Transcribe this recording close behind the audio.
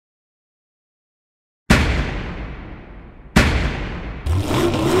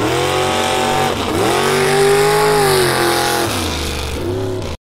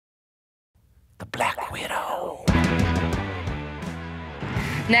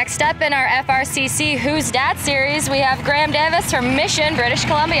Next up in our FRCC Who's Dat series, we have Graham Davis from Mission, British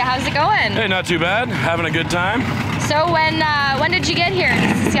Columbia. How's it going? Hey, not too bad. Having a good time. So when did you get here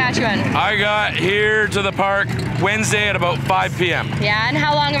to Saskatchewan? I got here to the park Wednesday at about 5 p.m. Yeah, and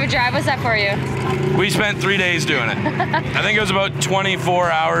how long of a drive was that for you? We spent 3 days doing it. I think it was about 24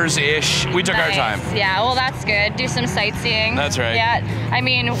 hours-ish. We took our time. Yeah, well, that's good. Do some sightseeing. That's right. Yeah, I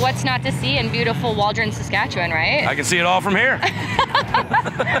mean, what's not to see in beautiful Waldron, Saskatchewan, right? I can see it all from here.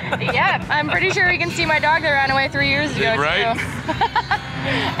 Yeah, I'm pretty sure you can see my dog that ran away 3 years ago, right? too.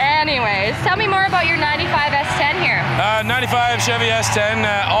 Anyways, tell me more about your 95 S10 here. 95 Chevy S10,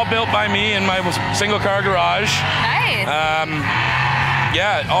 all built by me in my single car garage. Nice.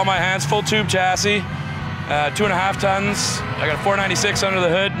 Yeah, all my hands, full tube chassis, 2.5 tons. I got a 496 under the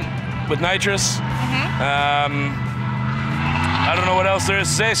hood with nitrous. I don't know what else there is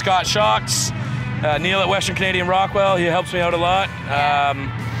to say. Scott Shocks, Neil at Western Canadian Rockwell, he helps me out a lot.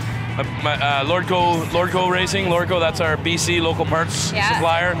 Lordco Racing, Lordco, that's our BC local parts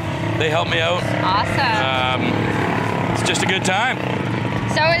supplier. They help me out. Awesome. It's just a good time.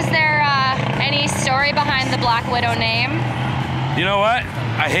 So is there any story behind the Blackwidow name? You know what?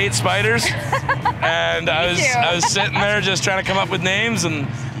 I hate spiders. And I was sitting there just trying to come up with names, and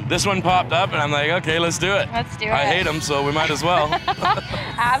this one popped up, and I'm like, okay, let's do it. Let's do it. I hate them, so we might as well.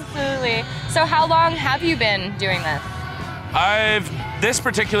 Absolutely. So how long have you been doing this? This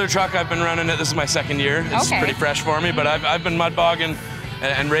particular truck, I've been running it. This is my 2nd year. It's pretty fresh for me, but I've been mud bogging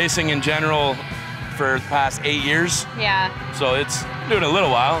and racing in general for the past 8 years. Yeah. So it's doing a little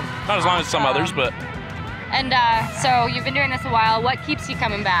while. Not as long as some others, but. And so you've been doing this a while. What keeps you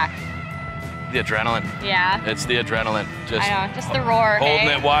coming back? The adrenaline. Yeah. It's the adrenaline. Just I know, just the roar. Holding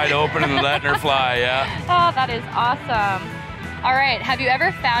it wide open and letting her fly, yeah. Oh, that is awesome. All right, have you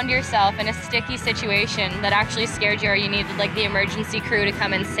ever found yourself in a sticky situation that actually scared you, or you needed like the emergency crew to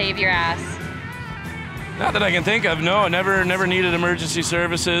come and save your ass? Not that I can think of, no. I never needed emergency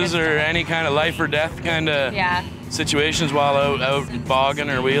services or any kind of life or death kind of situations while out bogging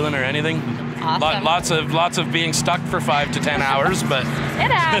or wheeling or anything. Awesome. Lots of being stuck for 5 to 10 hours, but it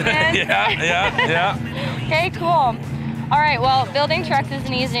happens. yeah. Okay, cool. All right, well, building trucks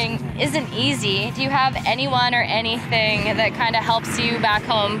isn't easy. Do you have anyone or anything that kind of helps you back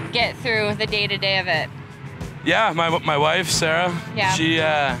home get through the day-to-day of it? Yeah, my wife, Sarah,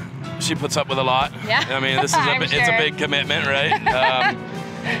 she puts up with a lot. Yeah. I mean, this is it's a big commitment, right?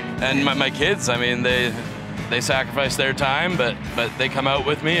 And my kids, I mean, they sacrifice their time, but they come out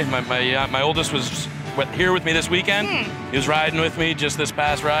with me. My oldest was here with me this weekend. He was riding with me just this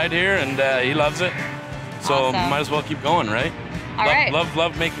past ride here, and he loves it. So might as well keep going, right?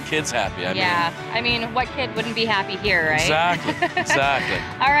 Love making kids happy. I mean, what kid wouldn't be happy here, right? Exactly.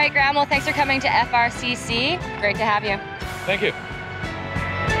 All right, Graham, well, thanks for coming to FRCC. Great to have you. Thank you.